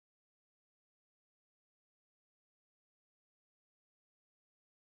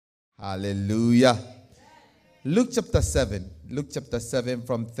Hallelujah. Luke chapter 7. Luke chapter 7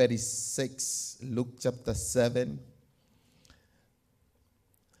 from 36. Luke chapter 7.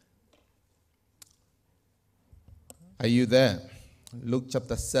 Are you there? Luke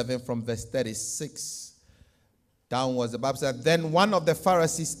chapter 7 from verse 36 downwards. The Bible said, then one of the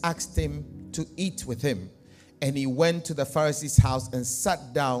Pharisees asked him to eat with him. And he went to the Pharisee's house and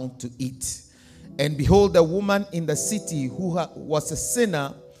sat down to eat. And behold, a woman in the city who was a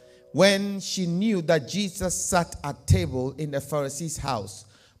sinner, when she knew that Jesus sat at table in the Pharisee's house,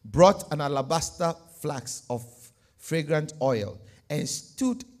 brought an alabaster flask of fragrant oil and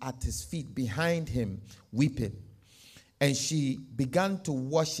stood at his feet behind him, weeping. And she began to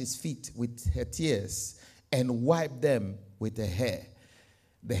wash his feet with her tears and wiped them with her hair,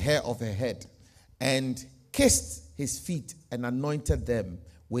 the hair of her head, and kissed his feet and anointed them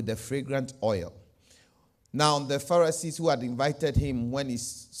with the fragrant oil. Now the Pharisees who had invited him, when he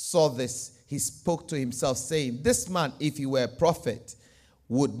saw this, he spoke to himself, saying, this man, if he were a prophet,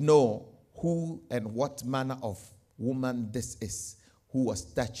 would know who and what manner of woman this is who was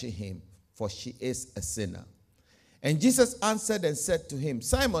touching him, for she is a sinner. And Jesus answered and said to him,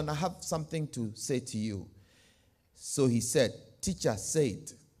 Simon, I have something to say to you. So he said, teacher, say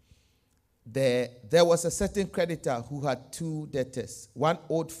it. There was a certain creditor who had two debtors. One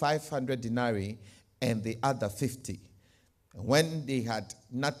owed 500 denarii and the other 50. And when they had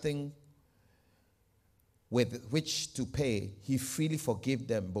nothing with which to pay, he freely forgave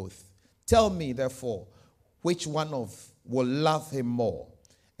them both. Tell me, therefore, which one will love him more?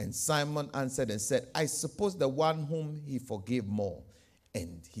 And Simon answered and said, I suppose the one whom he forgave more.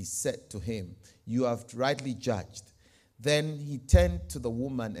 And he said to him, you have rightly judged. Then he turned to the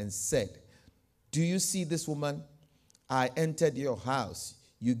woman and said, do you see this woman? I entered your house.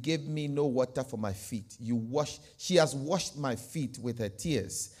 You gave me no water for my feet. She has washed my feet with her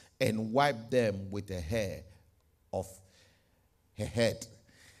tears and wiped them with the hair of her head.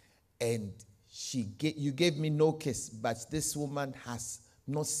 And you gave me no kiss, but this woman has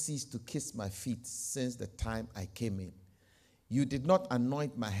not ceased to kiss my feet since the time I came in. You did not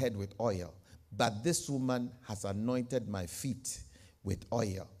anoint my head with oil, but this woman has anointed my feet with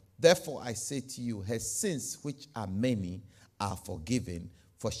oil. Therefore I say to you, her sins, which are many, are forgiven,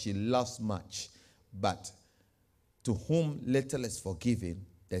 for she loves much. But to whom little is forgiven,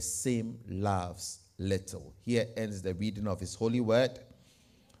 the same loves little. Here ends the reading of his holy word.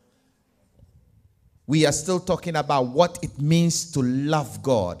 We are still talking about what it means to love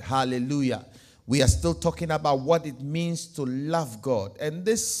God. Hallelujah. We are still talking about what it means to love God. And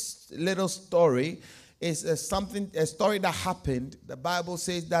this little story is a story that happened. The Bible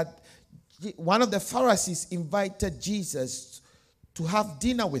says that one of the Pharisees invited Jesus to have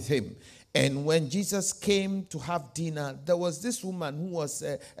dinner with him. And when Jesus came to have dinner, there was this woman who was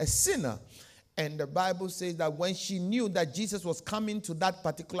a sinner. And the Bible says that when she knew that Jesus was coming to that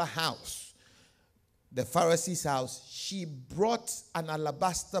particular house, the Pharisee's house, she brought an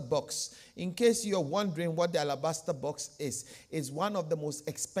alabaster box. In case you're wondering what the alabaster box is one of the most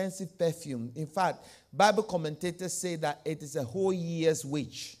expensive perfume. In fact, Bible commentators say that it is a whole year's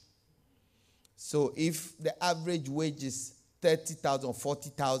wage. So if the average wage is 30,000 or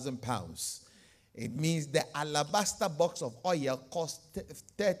 40,000 pounds, it means the alabaster box of oil costs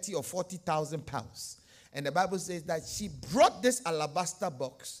 30 or 40,000 pounds. And the Bible says that she brought this alabaster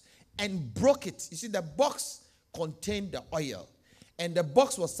box and broke it. You see, the box contained the oil. And the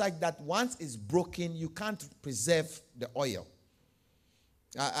box was such that once it's broken, you can't preserve the oil.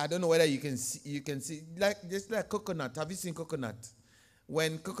 I don't know whether you can see just like coconut. Have you seen coconut?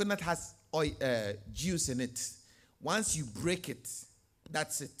 When coconut has oil, juice in it, once you break it,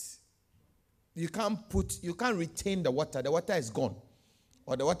 that's it. You can't retain the water. The water is gone.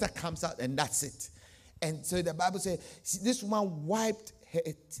 Or the water comes out and that's it. And so the Bible says, this woman wiped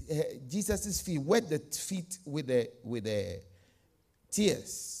Jesus' feet, wet the feet with the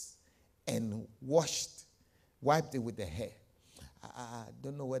tears and wiped it with the hair. I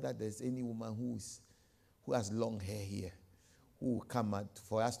don't know whether there's any woman who has long hair here who will come out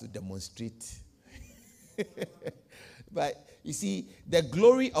for us to demonstrate. But you see, the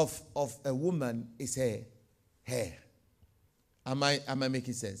glory of a woman is her hair. Am I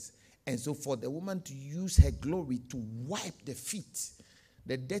making sense? And so for the woman to use her glory to wipe the feet,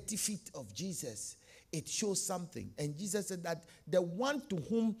 the dirty feet of Jesus, it shows something. And Jesus said that the one to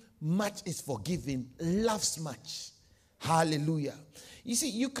whom much is forgiven loves much. Hallelujah. You see,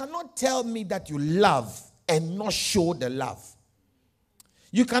 you cannot tell me that you love and not show the love.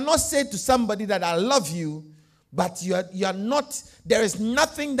 You cannot say to somebody that I love you, but you are not, there is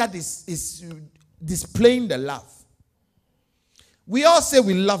nothing that is displaying the love. We all say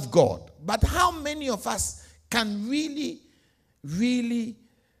we love God, but how many of us can really, really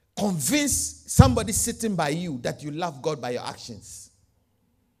convince somebody sitting by you that you love God by your actions?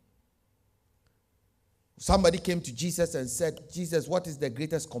 Somebody came to Jesus and said, Jesus, what is the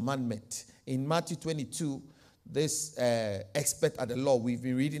greatest commandment? In Matthew 22, this expert at the law, we've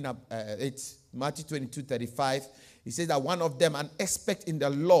been reading up it's Matthew 22:35. He says that one of them, an expert in the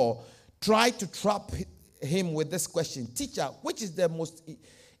law, tried to trap him with this question: Teacher, which is the most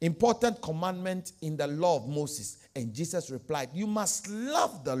important commandment in the law of Moses? And Jesus replied, you must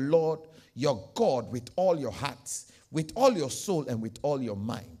love the Lord your God with all your heart, with all your soul, and with all your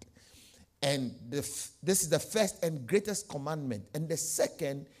mind. And this is the first and greatest commandment. And the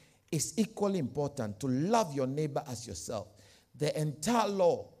second is equally important, to love your neighbor as yourself. The entire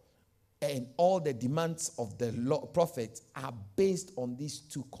law and all the demands of the law, prophets are based on these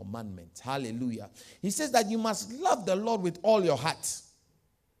two commandments. Hallelujah. He says that you must love the Lord with all your heart,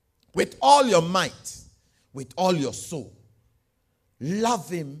 with all your might, with all your soul. Love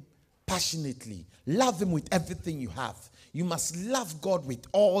him passionately. Love him with everything you have. You must love God with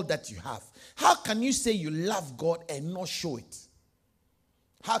all that you have. How can you say you love God and not show it?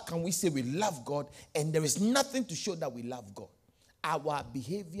 How can we say we love God and there is nothing to show that we love God? Our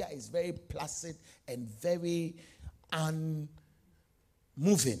behavior is very placid and very unmoving.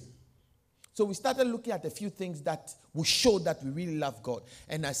 So we started looking at a few things that will show that we really love God.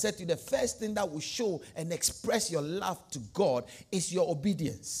 And I said to you, the first thing that will show and express your love to God is your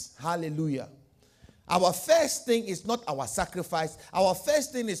obedience. Hallelujah. Our first thing is not our sacrifice. Our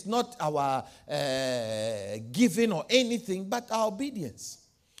first thing is not our giving or anything, but our obedience.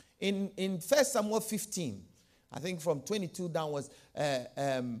 In 1 Samuel 15, I think from 22 downwards,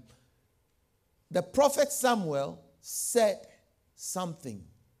 the prophet Samuel said something.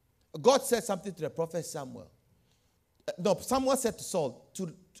 God said something to the prophet Samuel. No, Samuel said to Saul,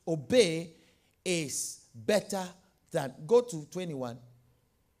 to obey is better than, go to 21.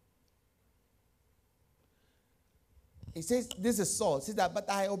 He says, this is Saul. He says that, but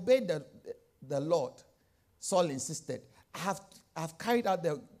I obeyed the Lord. Saul insisted. I have carried out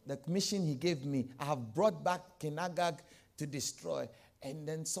the mission he gave me. I have brought back King Agag to destroy. And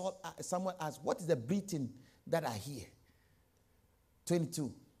then someone asked, what is the breathing that I hear?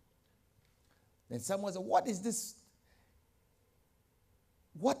 22. Then someone said, what is this?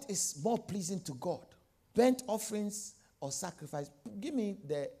 What is more pleasing to God? Burnt offerings or sacrifice? Give me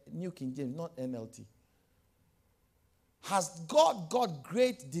the New King James, not NLT. Has God got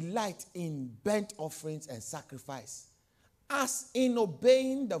great delight in burnt offerings and sacrifice, as in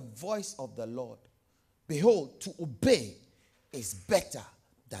obeying the voice of the Lord? Behold, to obey is better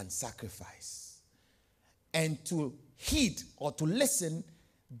than sacrifice, and to heed or to listen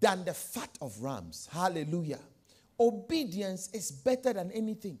than the fat of rams. Hallelujah. Obedience is better than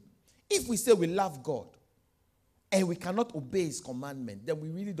anything. If we say we love God and we cannot obey his commandment, then we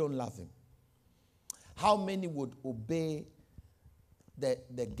really don't love him. How many would obey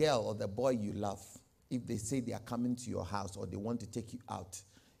the girl or the boy you love if they say they are coming to your house or they want to take you out?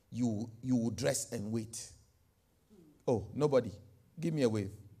 You will dress and wait. Oh, nobody. Give me a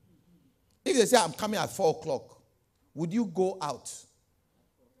wave. If they say, I'm coming at 4 o'clock, would you go out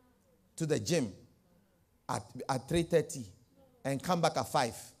to the gym at 3:30 and come back at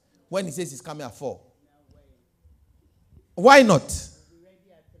 5 when he says he's coming at 4? Why not?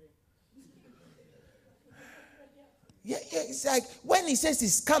 Yeah, it's like when he says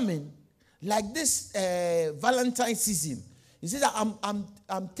he's coming, like this Valentine season, he says that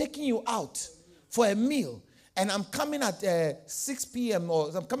I'm taking you out for a meal, and I'm coming at 6 p.m. or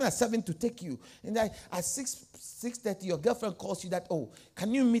I'm coming at 7 to take you. And then at 6:30, your girlfriend calls you that, oh,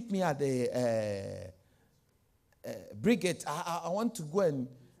 can you meet me at the Brigade? I want to go and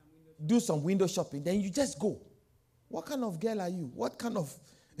do some window shopping. Then you just go. What kind of girl are you? What kind of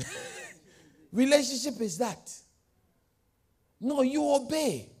relationship is that? No, you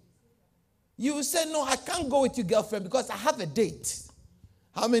obey. You say, no, I can't go with you, girlfriend, because I have a date.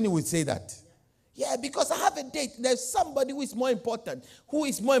 How many would say that? Yeah, because I have a date. There's somebody who is more important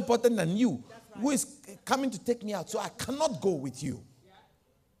than you, who is coming to take me out. So I cannot go with you.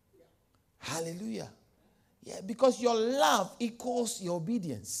 Hallelujah. Yeah, because your love equals your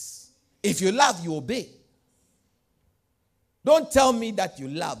obedience. If you love, you obey. Don't tell me that you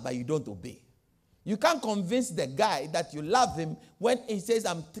love, but you don't obey. You can't convince the guy that you love him when he says,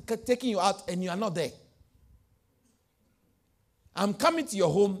 I'm taking you out and you are not there. I'm coming to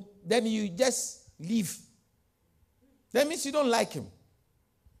your home, then you just leave. That means you don't like him.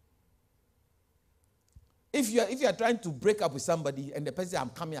 If you are trying to break up with somebody and the person says,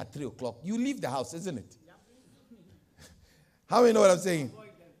 I'm coming at 3 o'clock, you leave the house, isn't it? How many know what I'm saying?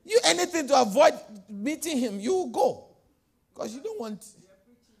 You anything to avoid meeting him, you will go. Because you don't want,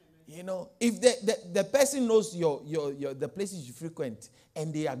 if the person knows your the places you frequent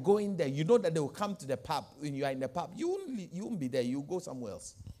and they are going there, you know that they will come to the pub. When you are in the pub, you won't be there. You go somewhere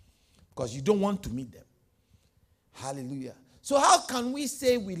else. Because you don't want to meet them. Hallelujah. So how can we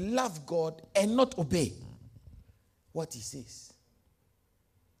say we love God and not obey what he says?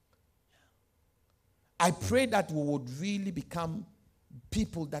 I pray that we would really become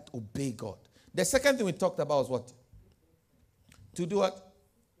people that obey God. The second thing we talked about was what? To do what?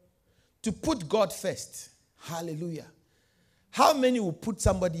 To put God first. Hallelujah. How many will put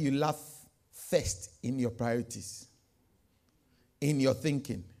somebody you love first in your priorities? In your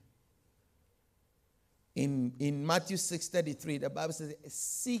thinking? In Matthew 6:33, the Bible says,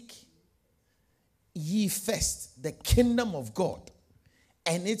 seek ye first the kingdom of God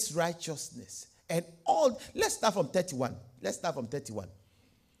and its righteousness. And all, let's start from 31. It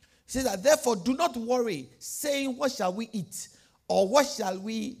says that, therefore, do not worry, saying, what shall we eat? Or what shall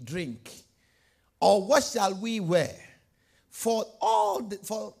we drink? Or what shall we wear? For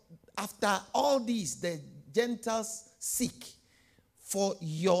after all these, the Gentiles seek. For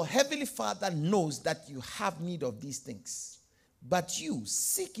your heavenly Father knows that you have need of these things. But you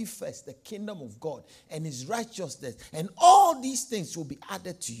seek ye first the kingdom of God and his righteousness, and all these things will be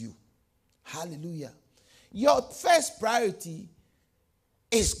added to you. Hallelujah. Your first priority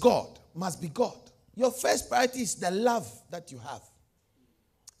is God, must be God. Your first priority is the love that you have.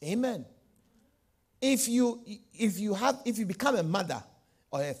 Amen. If you become a mother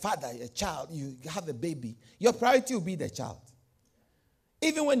or a father, a child, you have a baby, your priority will be the child.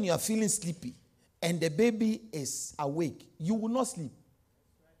 Even when you are feeling sleepy and the baby is awake, you will not sleep.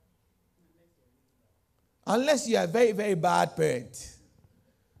 Unless you are a very, very bad parent.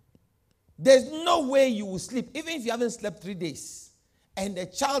 There's no way you will sleep. Even if you haven't slept 3 days and the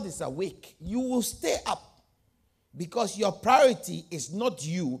child is awake, you will stay up. Because your priority is not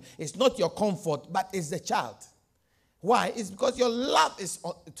you, it's not your comfort, but it's the child. Why? It's because your love is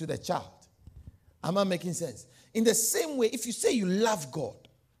to the child. Am I making sense? In the same way, if you say you love God,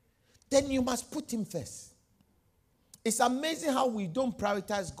 then you must put him first. It's amazing how we don't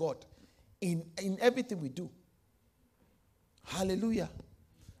prioritize God in everything we do. Hallelujah.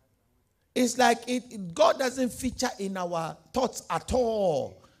 It's like God doesn't feature in our thoughts at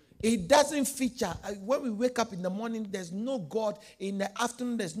all. It doesn't feature. When we wake up in the morning, there's no God. In the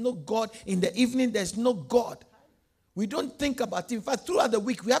afternoon, there's no God. In the evening, there's no God. We don't think about it. In fact, throughout the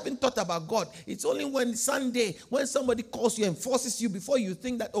week, we haven't thought about God. It's only when Sunday, when somebody calls you and forces you before you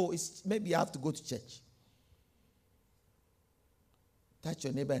think that, maybe I have to go to church. Touch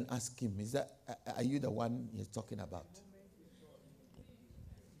your neighbor and ask him, are you the one he's talking about?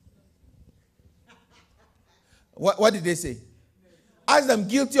 What did they say? Ask them,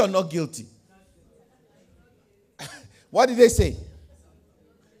 guilty or not guilty? What did they say?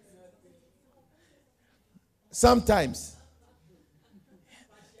 Sometimes.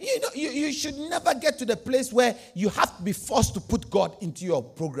 You should never get to the place where you have to be forced to put God into your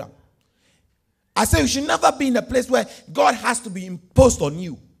program. I say you should never be in a place where God has to be imposed on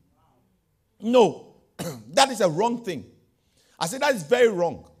you. No. That is a wrong thing. I say that is very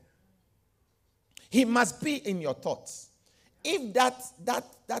wrong. He must be in your thoughts. If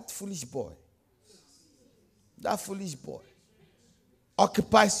that foolish boy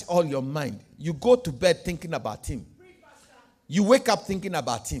occupies all your mind, you go to bed thinking about him. You wake up thinking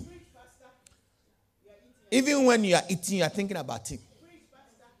about him. Even when you are eating, you are thinking about him.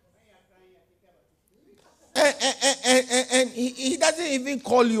 And he doesn't even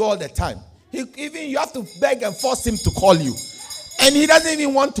call you all the time. You have to beg and force him to call you. And he doesn't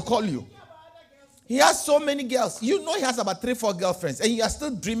even want to call you. He has so many girls. You know he has about 3-4 girlfriends. And you are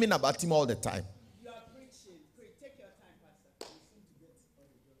still dreaming about him all the time. You are preaching. Take your time, Pastor.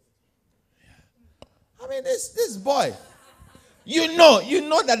 I mean, this boy. You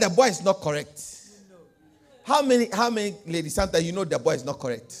know that the boy is not correct. How many ladies, sometimes you know the boy is not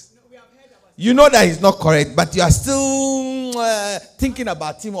correct. You know that he's not correct, but you are still thinking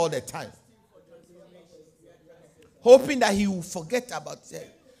about him all the time. Hoping that he will forget about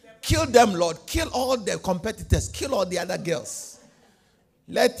it. Kill them, Lord. Kill all the competitors. Kill all the other girls.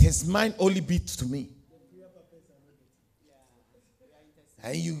 Let his mind only be to me.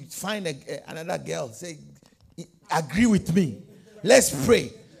 And you find another girl, say, agree with me. Let's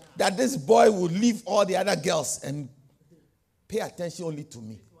pray that this boy will leave all the other girls and pay attention only to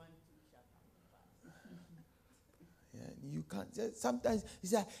me. Yeah, you can't. Sometimes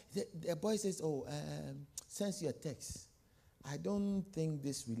the boy says, send you a text. I don't think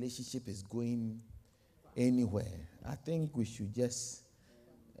this relationship is going anywhere. I think we should just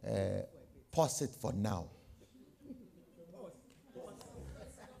pause it for now.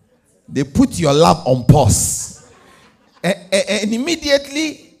 They put your love on pause. And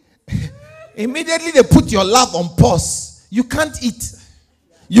immediately they put your love on pause. You can't eat.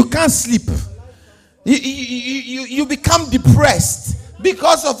 You can't sleep. You become depressed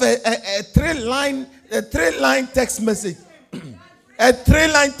because of a three-line text message. A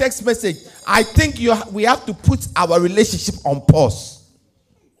three-line text message. I think we have to put our relationship on pause.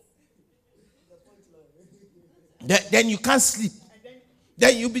 Then you can't sleep.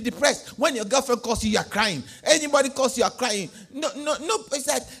 Then you'll be depressed. When your girlfriend calls you, you are crying. Anybody calls you, you are crying. No.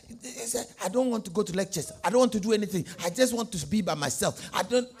 It's like, I don't want to go to lectures. I don't want to do anything. I just want to be by myself.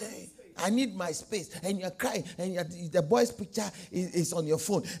 I need my space. And you're crying. And the boy's picture is on your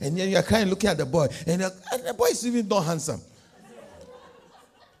phone. And then you're crying looking at the boy. And the boy is even not handsome.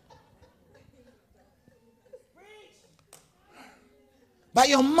 But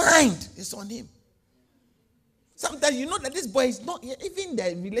your mind is on him. Sometimes you know that this boy is not, even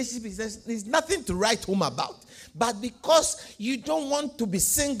the relationship there's nothing to write home about. But because you don't want to be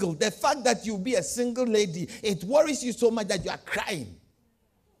single, the fact that you'll be a single lady, it worries you so much that you are crying.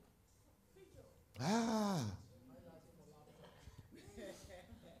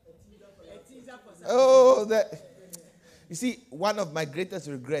 You see, one of my greatest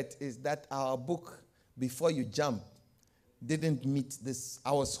regrets is that our book, Before You Jump, didn't meet this.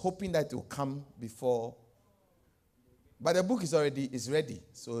 I was hoping that it will come before. But the book is ready.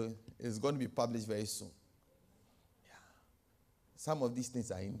 So it's going to be published very soon. Yeah. Some of these things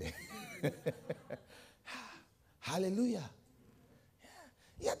are in there. Hallelujah.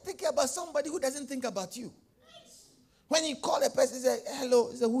 Yeah. You're thinking about somebody who doesn't think about you. When you call a person, say,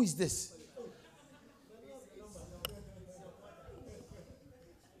 hello, say, who is this?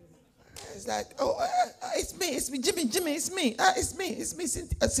 It's like, it's me, Jimmy, it's me, it's me,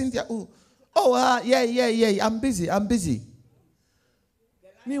 Cynthia. Yeah, I'm busy.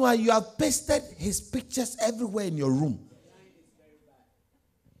 Meanwhile, you have pasted his pictures everywhere in your room.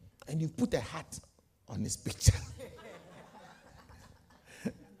 And you put a hat on his picture.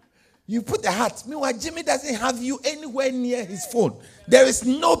 You put a hat. Meanwhile, Jimmy doesn't have you anywhere near his phone. There is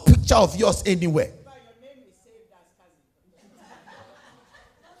no picture of yours anywhere.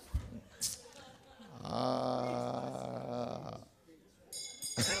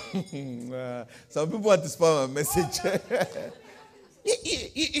 Some people want to spam a message.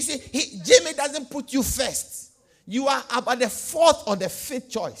 You see, Jimmy doesn't put you first. You are about the fourth or the fifth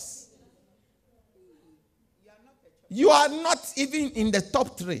choice. You are not even in the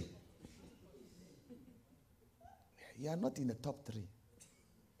top three. You are not in the top three.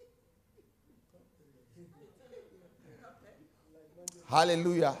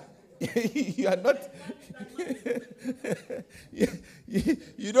 Hallelujah. You are not.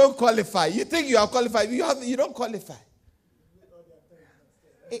 You don't qualify. You think you are qualified. You don't qualify.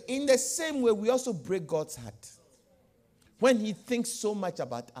 In the same way, we also break God's heart. When he thinks so much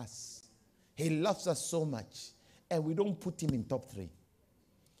about us, he loves us so much, and we don't put him in top three.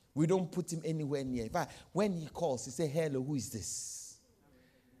 We don't put him anywhere near. In fact, when he calls, he says, hello, who is this?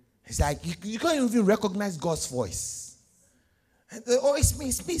 It's like, you can't even recognize God's voice. Oh, it's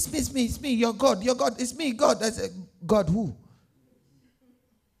me, your God, it's me, God. I said, God who?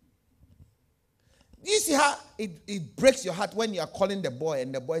 Do you see how it breaks your heart when you are calling the boy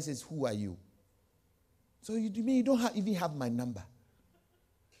and the boy says, who are you? So you don't even have my number.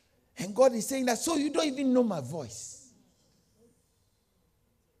 And God is saying that, so you don't even know my voice.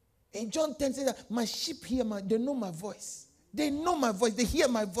 And John 10 says that my sheep hear they know my voice. They know my voice. They hear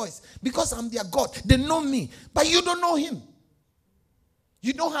my voice because I'm their God. They know me, but you don't know him.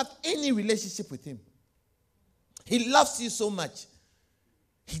 You don't have any relationship with him. He loves you so much.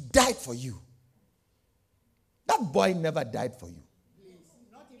 He died for you. That boy never died for you.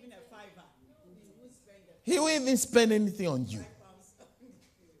 Not even a fiver. He won't even spend anything on you.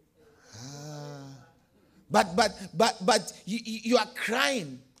 But you are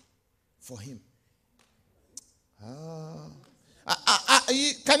crying for him.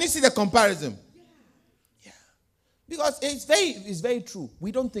 Can you see the comparison? Yeah. Because it's very true.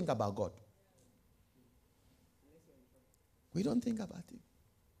 We don't think about God. We don't think about him.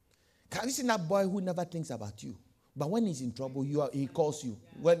 Can you see that boy who never thinks about you? But when he's in trouble, he calls you.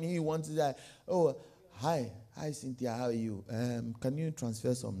 When he wants to say, oh, hi Cynthia, how are you? Can you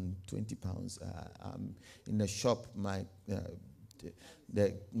transfer some 20 pounds? I'm in the shop. My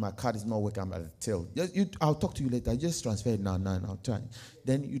card is not working. I'm at the till. I'll talk to you later. Just transfer it now. I'll try.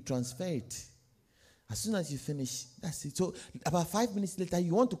 Then you transfer it. As soon as you finish, that's it. So about 5 minutes later,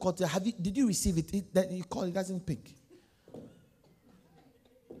 you want to call to, did you receive it? That you call, it doesn't pick.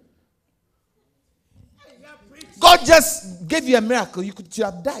 God just gave you a miracle. You could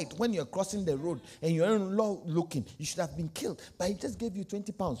have died when you're crossing the road and you're not looking. You should have been killed. But he just gave you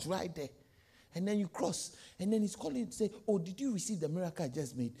 20 pounds right there. And then you cross. And then he's calling to say, oh, did you receive the miracle I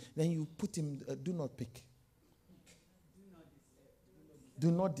just made? Then you put him, do not pick.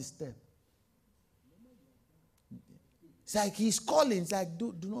 Do not disturb. It's like he's calling. It's like,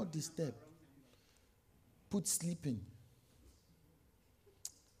 do not disturb. Put sleeping.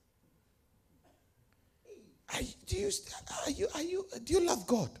 Do you love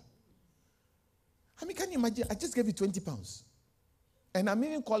God? I mean, can you imagine? I just gave you 20 pounds. And I'm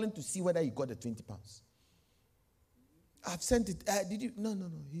even calling to see whether you got the 20 pounds. I've sent it. Did you? No.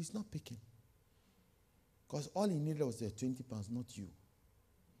 He's not picking. Because all he needed was the 20 pounds, not you.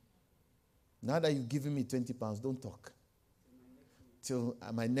 Now that you've given me 20 pounds, don't talk. Till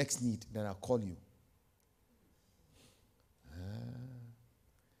my next need, then I'll call you.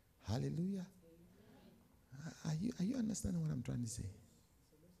 Hallelujah. Are you understanding what I'm trying to say?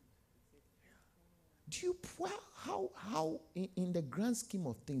 Do you, how in the grand scheme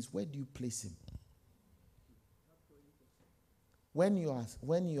of things, where do you place him? When you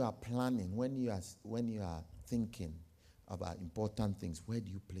are planning, when you are thinking about important things, where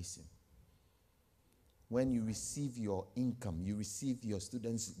do you place him? When you receive your income, you receive your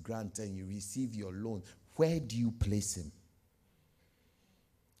student's grant, and you receive your loan, where do you place him?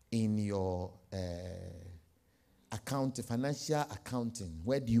 In your financial accounting,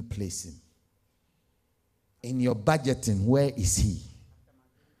 where do you place him? In your budgeting, where is he?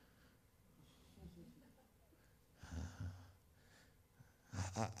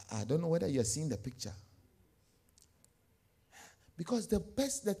 I don't know whether you're seeing the picture. Because the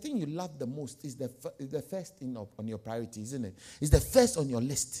thing you love the most is the first on your priority, isn't it? It's the first on your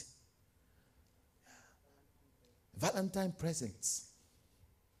list. Valentine presents.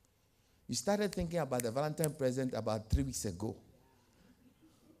 You started thinking about the Valentine present about 3 weeks ago.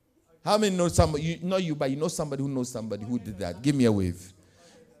 How many know somebody? Not you, but you know somebody who knows somebody who did that. Give me a wave.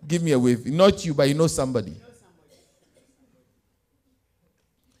 Give me a wave. Not you, but you know somebody.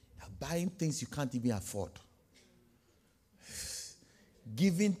 You're buying things you can't even afford.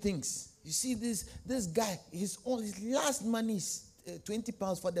 Giving things. You see this guy, his last money is 20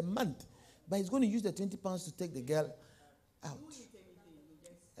 pounds for the month. But he's going to use the 20 pounds to take the girl out.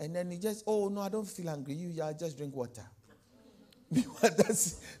 And then he just, oh no, I don't feel hungry. I'll just drink water.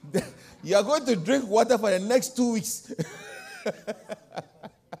 You are going to drink water for the next 2 weeks.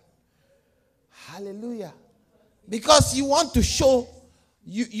 Hallelujah. Because you want to show,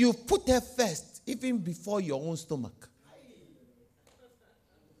 you put her first, even before your own stomach.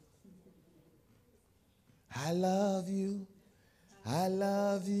 I love you. I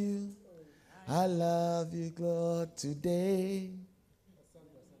love you. I love you, God, today.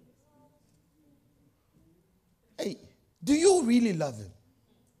 Hey, do you really love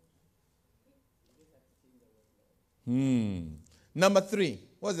him? Number 3.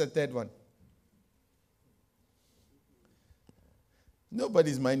 What's the third one?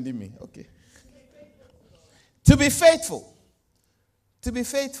 Nobody's minding me. Okay. To be faithful. To be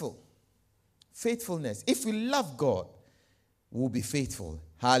faithful. Faithfulness. If we love God, we'll be faithful.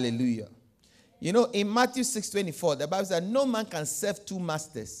 Hallelujah. You know, in Matthew 6:24, the Bible says, no man can serve 2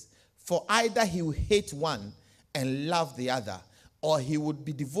 masters, for either he will hate one and love the other, or he would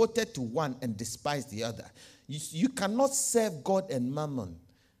be devoted to one and despise the other. You cannot serve God and mammon.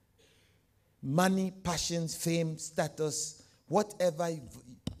 Money, passions, fame, status, whatever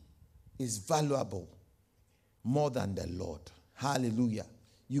is valuable more than the Lord. Hallelujah.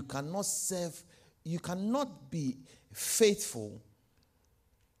 You cannot be faithful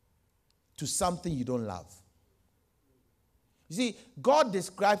to something you don't love. You see, God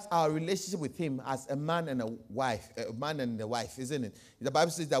describes our relationship with him as a man and a wife, isn't it? The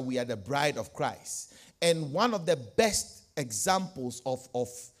Bible says that we are the bride of Christ. And one of the best examples of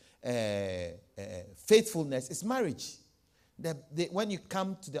faithfulness is marriage. When you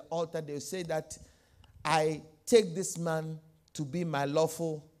come to the altar, they'll say that I take this man to be my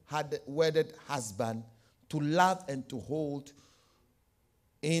lawful wedded husband, to love and to hold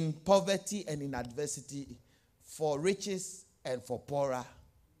in poverty and in adversity, for riches and for poorer,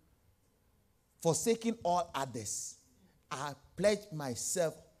 forsaking all others. I pledge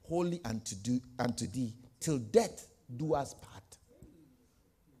myself wholly unto thee, till death do us part.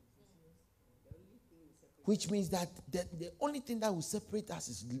 Which means that the only thing that will separate us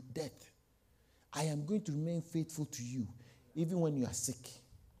is death. I am going to remain faithful to you, even when you are sick.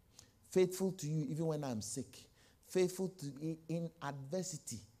 Faithful to you even when I'm sick. Faithful to you in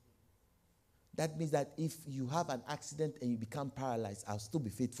adversity. That means that if you have an accident and you become paralyzed, I'll still be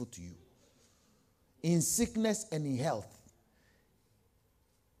faithful to you. In sickness and in health.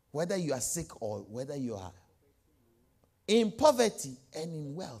 Whether you are sick or whether you are in poverty and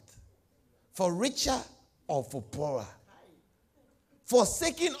in wealth. For richer or for poorer.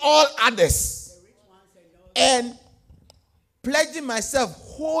 Forsaking all others. And pledging myself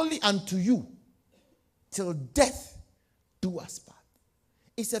wholly unto you. Till death do us part.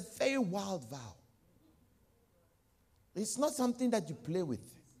 It's a very wild vow. It's not something that you play with.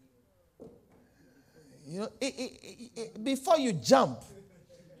 You know, before you jump,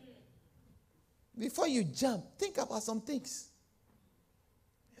 think about some things.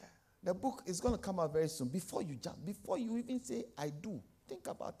 Yeah. The book is going to come out very soon. Before you jump, before you even say, I do, think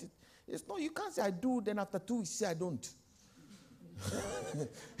about it. It's not, you can't say I do, then after 2 weeks say I don't.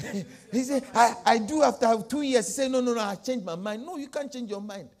 He said, I do after 2 years. He said, no, I changed my mind. No, you can't change your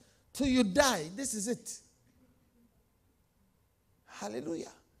mind. Till you die, this is it.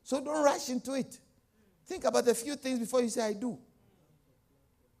 Hallelujah. So don't rush into it. Think about a few things before you say, I do.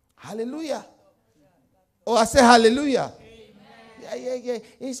 Hallelujah. Oh, I say hallelujah. Amen. Yeah.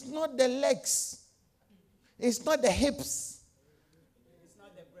 It's not the legs. It's not the hips. It's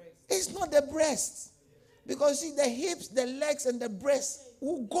not the breast. It's not the breast. Because see, the hips, the legs, and the breast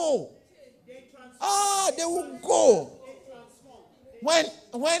will go. They will go. When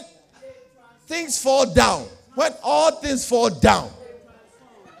things fall down. When all things fall down.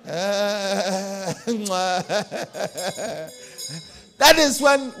 That is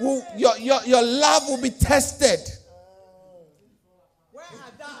when your love will be tested.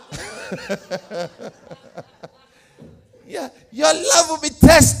 Yeah, your love will be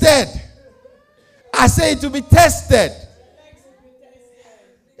tested. I say it will be tested.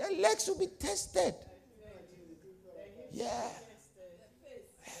 The legs will be tested. Yeah.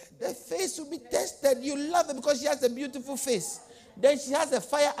 The face will be tested. You love her because she has a beautiful face. Then she has a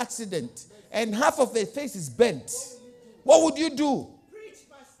fire accident and half of her face is bent. What would you do?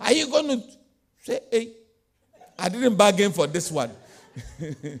 Are you going to say, hey, I didn't bargain for this one.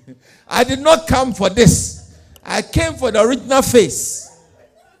 I did not come for this. I came for the original face.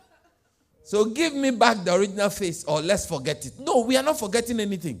 So give me back the original face or let's forget it. No, we are not forgetting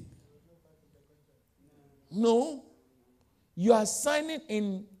anything. No. You are signing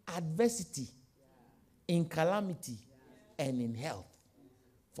in adversity, in calamity, and in health.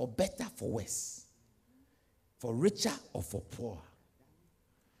 For better, for worse. For richer or for poorer.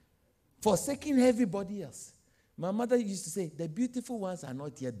 Forsaking everybody else. My mother used to say, the beautiful ones are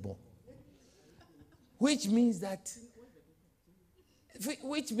not yet born. Which means that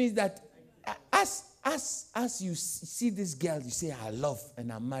as you see this girl, you say, I love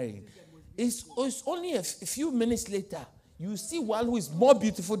and I'm marrying. It's only a few minutes later, you see one who is more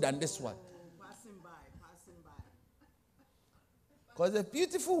beautiful than this one. Passing by. Because the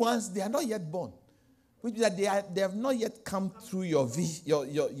beautiful ones, they are not yet born. Which means that they have not yet come through your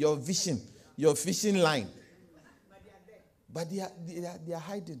vision, your fishing line. But they are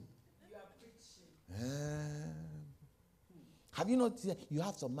hiding. Have you noticed that you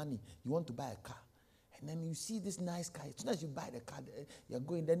have some money, you want to buy a car, and then you see this nice car. As soon as you buy the car, you're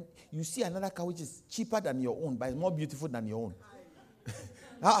going, then you see another car which is cheaper than your own, but it's more beautiful than your own.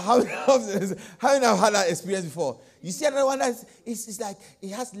 How you have had that experience before? You see another one that it's like it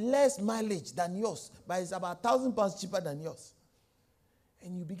has less mileage than yours, but it's about £1,000 cheaper than yours.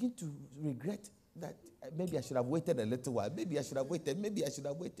 And you begin to regret that maybe I should have waited a little while. Maybe I should have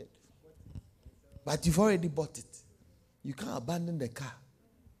waited. But you've already bought it. You can't abandon the car.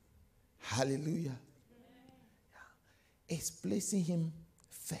 Hallelujah. It's placing him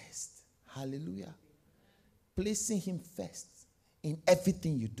first. Hallelujah. Placing him first in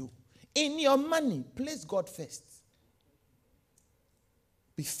everything you do. In your money, place God first.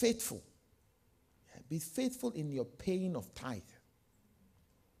 Be faithful. Be faithful in your paying of tithe.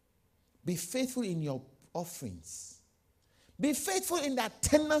 Be faithful in your offerings. Be faithful in the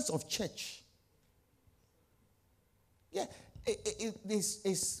attendance of church. Yeah,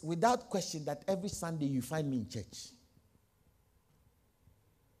 it's without question that every Sunday you find me in church.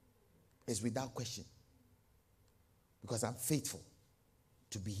 It's without question. Because I'm faithful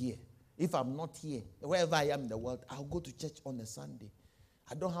to be here. If I'm not here, wherever I am in the world, I'll go to church on a Sunday.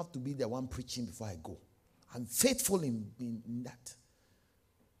 I don't have to be the one preaching before I go. I'm faithful in that.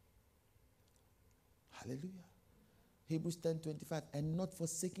 Hallelujah. Hebrews 10:25, and not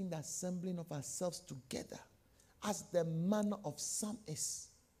forsaking the assembling of ourselves together, as the manner of some is.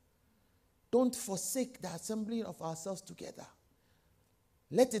 Don't forsake the assembling of ourselves together.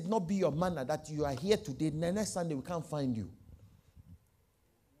 Let it not be your manner that you are here today, the next Sunday we can't find you.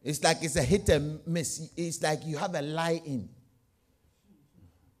 It's like it's a hit and miss. It's like you have a lie in.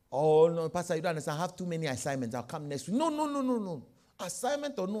 Oh, no, Pastor, you don't understand. I have too many assignments. I'll come next week. No.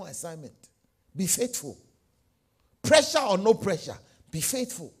 Assignment or no assignment. Be faithful. Pressure or no pressure. Be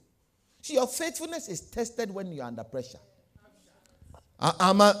faithful. See, your faithfulness is tested when you're under pressure.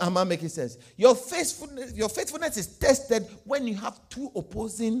 Am I making sense? Your faithfulness is tested when you have two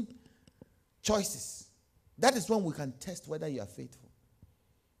opposing choices. That is when we can test whether you are faithful.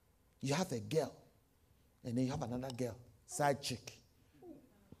 You have a girl, and then you have another girl, side chick.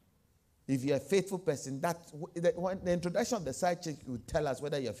 If you're a faithful person, the introduction of the side chick will tell us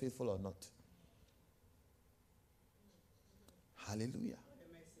whether you're faithful or not. Hallelujah.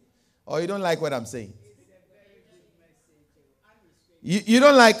 Or you don't like what I'm saying? You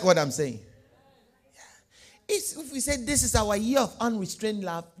don't like what I'm saying? If we say this is our year of unrestrained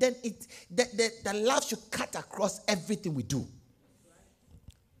love, then the love should cut across everything we do.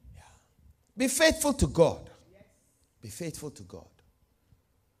 Yeah. Be faithful to God. Be faithful to God.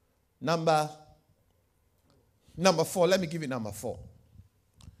 Number 4. Let me give you number 4.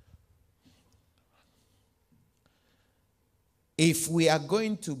 If we are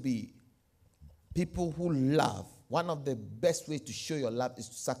going to be people who love, one of the best ways to show your love is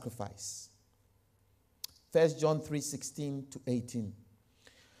to sacrifice. 1 John 3:16 to 18.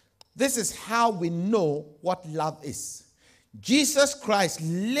 This is how we know what love is. Jesus Christ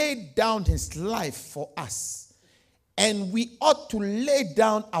laid down his life for us, and we ought to lay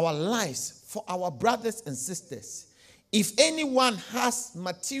down our lives for our brothers and sisters. If anyone has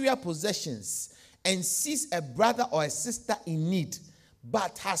material possessions and sees a brother or a sister in need,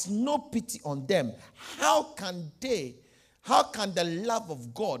 but has no pity on them, how can the love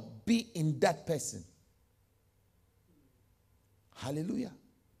of God be in that person? Hallelujah.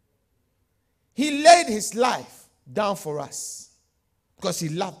 He laid his life down for us because he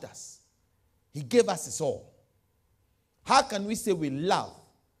loved us. He gave us his all. How can we say we love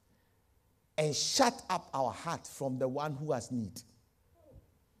and shut up our heart from the one who has need?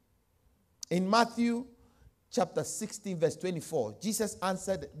 In Matthew chapter 16, verse 24, Jesus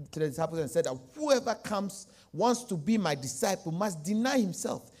answered to the disciples and said, whoever wants to be my disciple must deny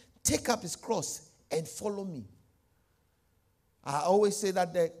himself, take up his cross, and follow me. I always say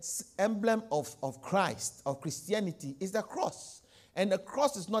that the emblem of Christ, of Christianity, is the cross. And the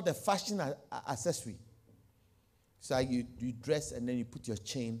cross is not a fashion accessory. So you dress and then you put your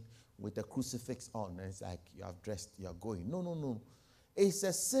chain with a crucifix on. And it's like you have dressed, you are going. No. It's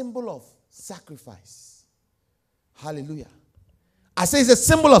a symbol of sacrifice. Hallelujah. I say it's a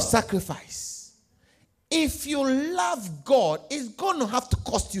symbol of sacrifice. If you love God, it's going to have to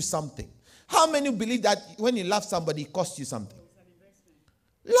cost you something. How many believe that when you love somebody, it costs you something?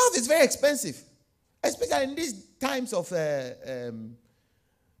 Love is very expensive. Especially in these times of,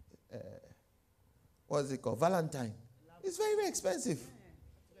 what is it called? Valentine. It's very, very expensive.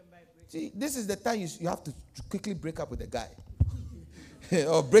 See, this is the time you have to quickly break up with a guy.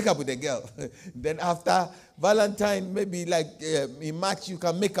 Or break up with a girl. Then after Valentine, maybe like in March, you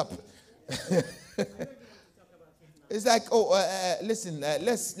can make up. It's like, listen,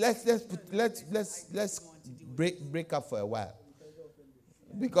 let's break up for a while.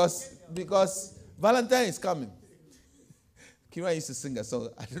 Because Valentine is coming. Kira used to sing a song.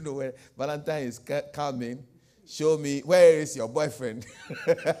 I don't know where Valentine is coming. Show me, where is your boyfriend?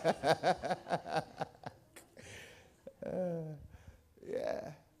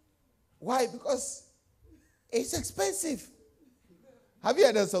 Yeah. Why? Because it's expensive. Have you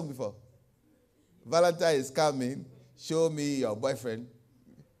heard that song before? Valentine is coming. Show me your boyfriend.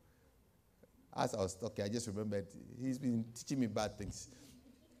 As I was talking, I just remembered he's been teaching me bad things.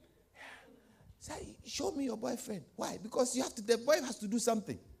 Say, show me your boyfriend. Why? Because the boy has to do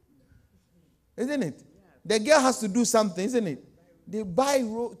something. Isn't it? The girl has to do something, isn't it? They buy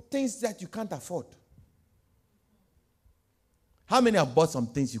things that you can't afford. How many have bought some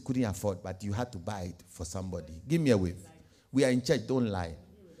things you couldn't afford, but you had to buy it for somebody? Give me a wave. We are in church, don't lie.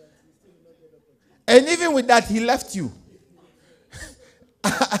 And even with that, he left you.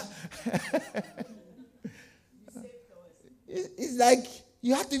 It's like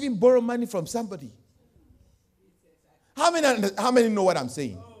you have to even borrow money from somebody. How many know what I'm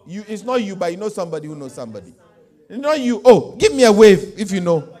saying? It's not you, but you know somebody who knows somebody. It's not you. Oh, give me a wave if you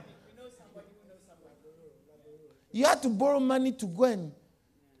know. You have to borrow money to go and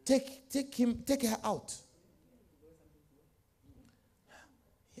take her out.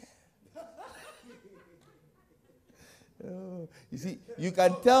 Yeah. Oh, you see, you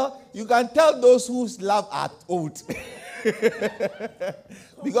can tell those whose love are old.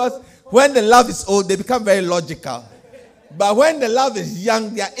 Because when the love is old, they become very logical. But when the love is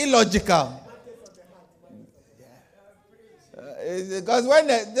young, they are illogical. Because when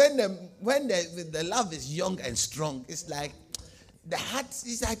the love is young and strong, it's like the heart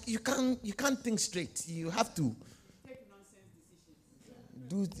is like you can't think straight. You have to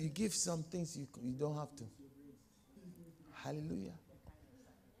you give some things you don't have to. Hallelujah.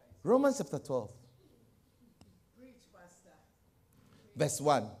 Romans chapter 12. Verse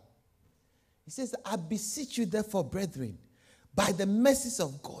 1. He says, I beseech you therefore, brethren, by the mercies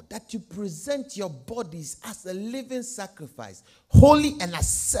of God, that you present your bodies as a living sacrifice, holy and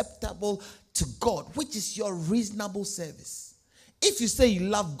acceptable to God, which is your reasonable service. If you say you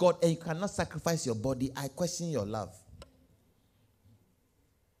love God and you cannot sacrifice your body, I question your love.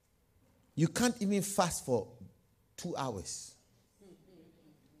 You can't even fast for 2 hours.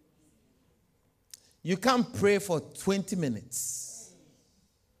 You can't pray for 20 minutes.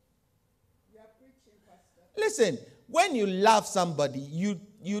 Listen, when you love somebody,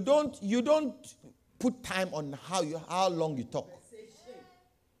 you don't put time on how long you talk.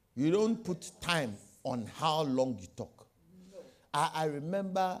 You don't put time on how long you talk. I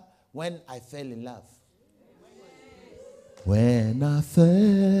remember when I fell in love. When I fell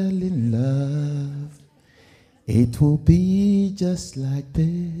in love, it will be just like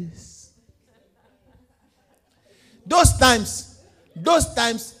this. Those times,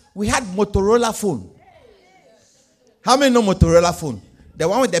 we had Motorola phone. How many know Motorola phone? The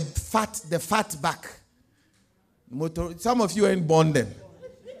one with the fat back. Some of you ain't born then.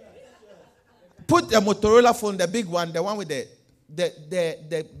 Put the Motorola phone, the big one, the one with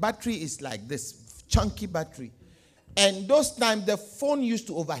the battery is like this, chunky battery. And those times, the phone used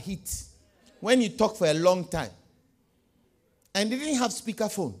to overheat when you talk for a long time. And they didn't have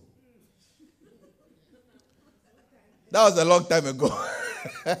speakerphone. That was a long time ago.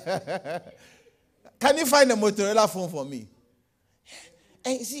 Can you find a Motorola phone for me?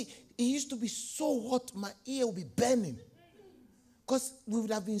 And you see, it used to be so hot, my ear would be burning. Because we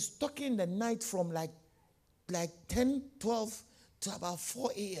would have been stuck in the night from like 10, 12 to about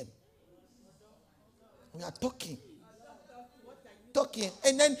 4 a.m. We are talking.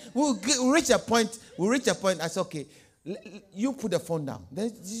 And then we'll reach a point. I said, okay, you put the phone down. Then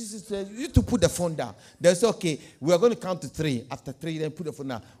Jesus said, you to put the phone down. They said, okay, we are going to count to 3. After 3, then put the phone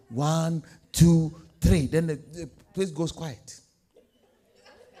down. 1, 2, 3. Then the place goes quiet.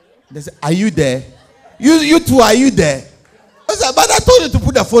 They said, are you there? You two, are you there? I said, but I told you to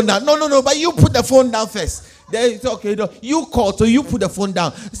put the phone down. No, but you put the phone down first. Then it's okay, no, you call, so you put the phone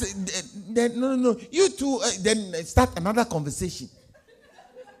down. Then no, you two, then start another conversation.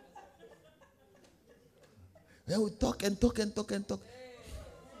 Then we talk.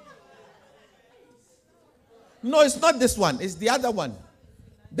 No, it's not this one. It's the other one.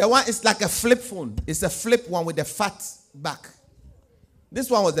 The one is like a flip phone. It's a flip one with a fat back. This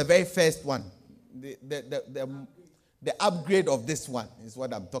one was the very first one. The upgrade of this one is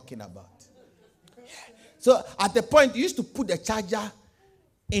what I'm talking about. So at the point, you used to put the charger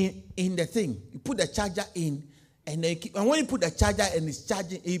in the thing. You put the charger in, and when you put the charger and it's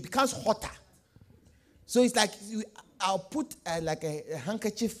charging, it becomes hotter. So it's like I'll put like a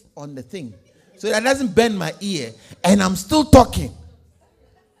handkerchief on the thing so that doesn't burn my ear, and I'm still talking.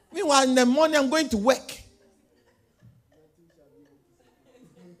 Meanwhile, in the morning, I'm going to work.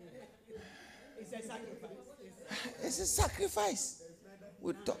 It's a sacrifice.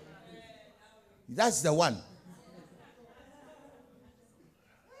 We talk. That's the one.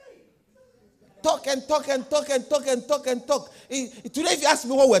 Talk. Today, if you ask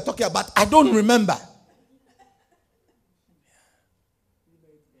me what we're talking about, I don't remember.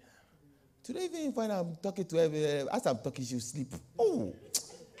 Today, even when I'm talking to her, as I'm talking, she'll sleep. Oh,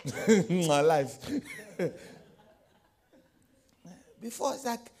 my life. Before, it's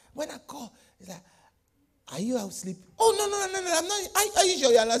like, when I call, it's like, are you out asleep? Oh, no, I'm not. Are you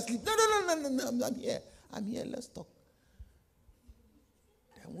sure you're not asleep? No, I'm here. Let's talk.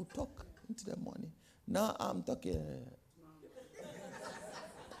 Then we'll talk into the morning. Now I'm talking.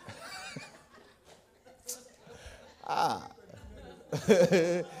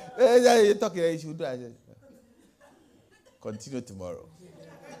 You're talking, you should do it. Continue tomorrow.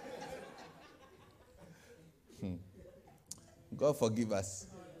 God forgive us.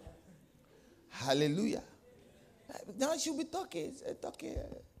 Hallelujah. Now she'll be talking.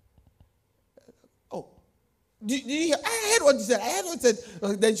 Oh, did you hear? I heard what you said.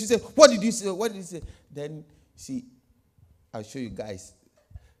 Then she said, "What did you say? Then see, I'll show you guys.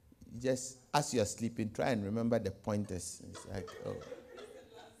 Just as you are sleeping, try and remember the pointers. It's like, oh.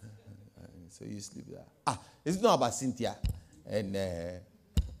 So you sleep there. It's not about Cynthia and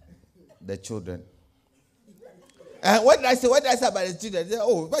the children. What did I say? What did I say about the children? They say,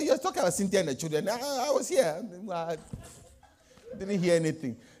 oh, but you're talking about Cynthia and the children. I was here. I didn't hear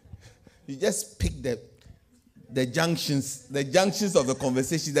anything. You just pick the junctions of the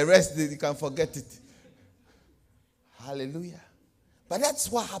conversation. The rest, you can forget it. Hallelujah. But that's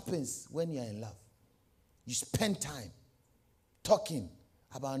what happens when you're in love. You spend time talking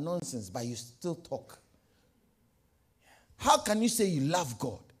about nonsense, but you still talk. How can you say you love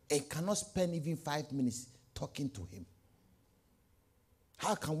God and cannot spend even 5 minutes talking to him?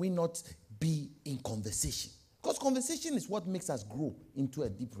 How can we not be in conversation? Because conversation is what makes us grow into a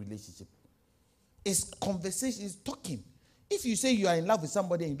deep relationship. It's conversation, it's talking. If you say you are in love with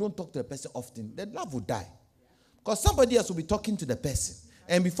somebody and you don't talk to the person often, the love will die. Because somebody else will be talking to the person.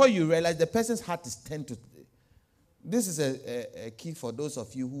 And before you realize, the person's heart is turned to. This is a key for those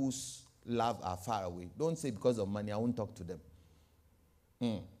of you whose love are far away. Don't say because of money, I won't talk to them.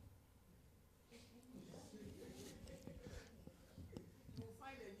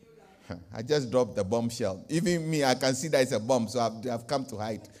 I just dropped the bombshell. Even me, I can see that it's a bomb, so I've come to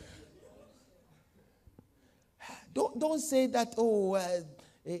hide. Don't say that,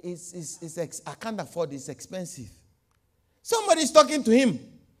 I can't afford it, it's expensive. Somebody's talking to him.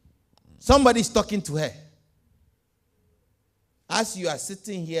 Somebody's talking to her. As you are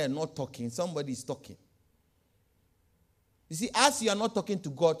sitting here and not talking, somebody's talking. You see, as you are not talking to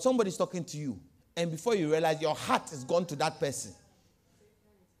God, somebody's talking to you. And before you realize, your heart has gone to that person.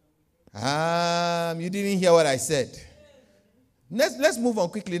 You didn't hear what I said. Let's move on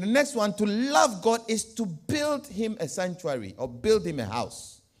quickly. The next one, to love God is to build him a sanctuary or build him a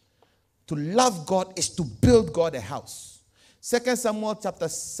house. To love God is to build God a house. 2 Samuel chapter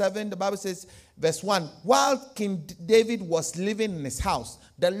 7, the Bible says, verse 1, while King David was living in his house,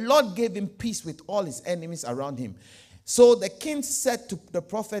 the Lord gave him peace with all his enemies around him. So the king said to the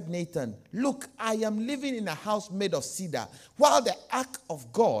prophet Nathan, look, I am living in a house made of cedar, while the ark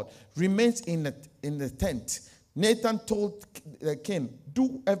of God remains in the tent. Nathan told the king,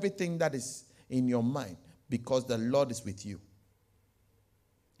 do everything that is in your mind, because the Lord is with you.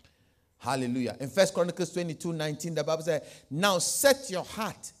 Hallelujah. In 1 Chronicles 22:19, the Bible says, now set your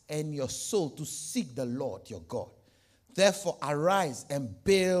heart and your soul to seek the Lord your God. Therefore arise and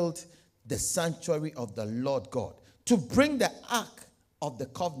build the sanctuary of the Lord God, to bring the ark of the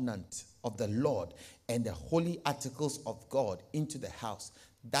covenant of the Lord and the holy articles of God into the house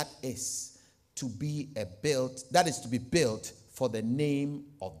that is to be built for the name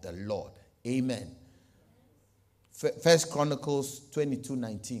of the Lord. Amen. 1 Chronicles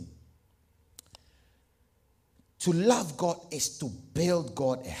 22:19. To love God is to build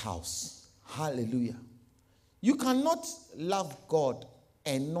God a house. Hallelujah. You cannot love God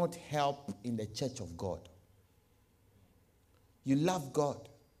and not help in the church of God. You love God,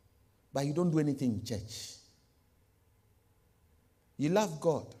 but you don't do anything in church. You love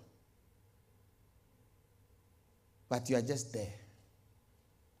God, but you are just there.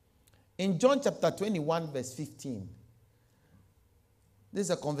 In John chapter 21, verse 15, this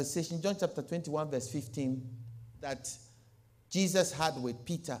is a conversation, John chapter 21, verse 15, that Jesus had with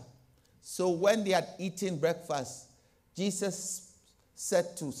Peter. So when they had eaten breakfast, Jesus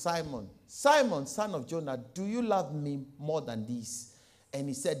said to Simon, Simon, son of Jonah, do you love me more than these? And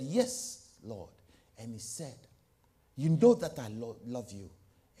he said, yes, Lord. And he said, you know that I love you.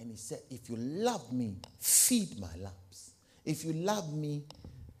 And he said, if you love me, feed my lambs. If you love me,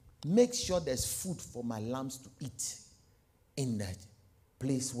 make sure there's food for my lambs to eat in that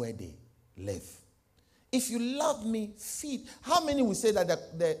place where they live. If you love me, feed. How many will say that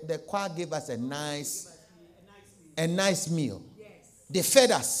the choir gave us a nice meal? Yes. They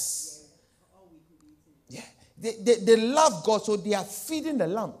fed us. Yes. Yeah. They love God, so they are feeding the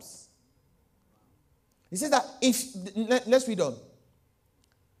lambs. He said that let's read on.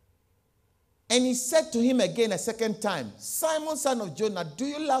 And he said to him again a second time, Simon, son of Jonah, do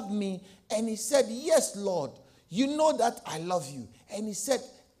you love me? And he said, yes, Lord. You know that I love you. And he said,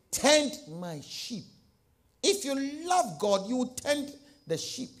 tend my sheep. If you love God, you will tend the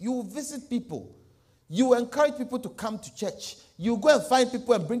sheep. You will visit people. You will encourage people to come to church. You go and find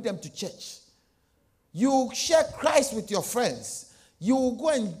people and bring them to church. You share Christ with your friends. You will go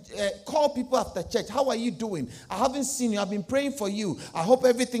and call people after church. How are you doing? I haven't seen you. I've been praying for you. I hope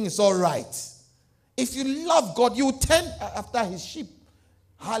everything is all right. If you love God, you will tend after his sheep.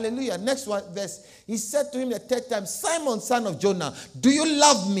 Hallelujah. Next one verse. He said to him the third time, Simon, son of Jonah, do you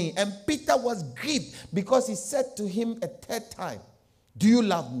love me? And Peter was grieved because he said to him a third time, do you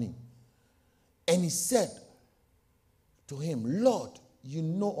love me? And he said to him, Lord, you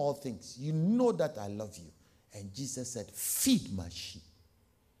know all things. You know that I love you. And Jesus said, feed my sheep.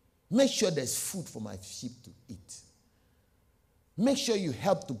 Make sure there's food for my sheep to eat. Make sure you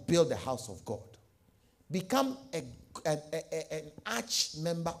help to build the house of God. Become an arch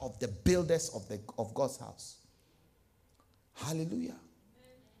member of the builders of God's house. Hallelujah.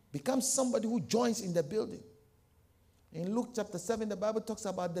 Become somebody who joins in the building. In Luke chapter 7, the Bible talks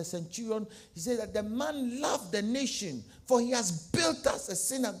about the centurion. He said that the man loved the nation, for he has built us a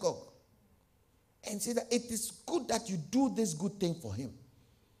synagogue. And said that it is good that you do this good thing for him.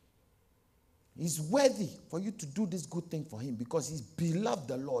 He's worthy for you to do this good thing for him because he's beloved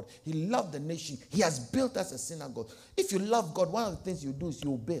the Lord. He loved the nation. He has built us a synagogue. If you love God, one of the things you do is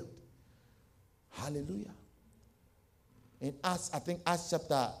you build. Hallelujah. In Acts, I think Acts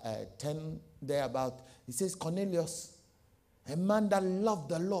chapter 10, thereabout, it says Cornelius, a man that loved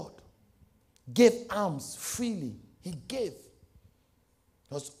the Lord, gave alms freely. He gave.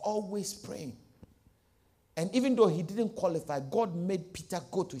 He was always praying. And even though he didn't qualify, God made Peter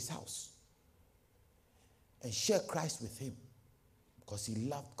go to his house and share Christ with him because he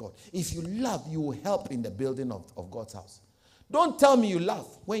loved God. If you love, you will help in the building of God's house. Don't tell me you love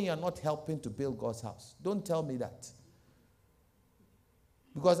when you are not helping to build God's house. Don't tell me that.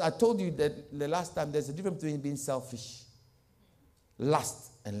 Because I told you that the last time there's a difference between being selfish,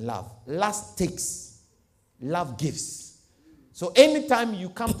 lust, and love. Lust takes, love gives. So anytime you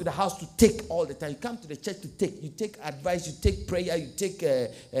come to the house to take all the time, you come to the church to take. You take advice, you take prayer, you take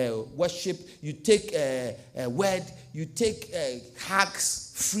worship, you take word, you take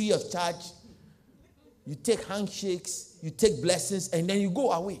hugs free of charge, you take handshakes, you take blessings, and then you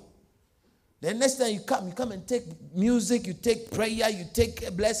go away. The next time you come and take music, you take prayer, you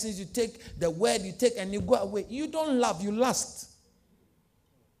take blessings, you take the word, you take, and you go away. You don't love, you lust.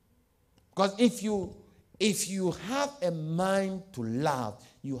 Because if you have a mind to love,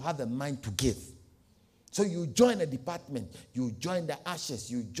 you have a mind to give. So you join a department, you join the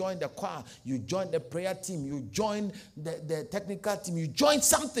ushers, you join the choir, you join the prayer team, you join the technical team, you join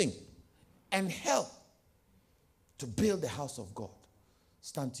something and help to build the house of God.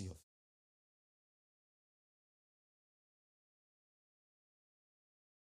 Stand to your feet.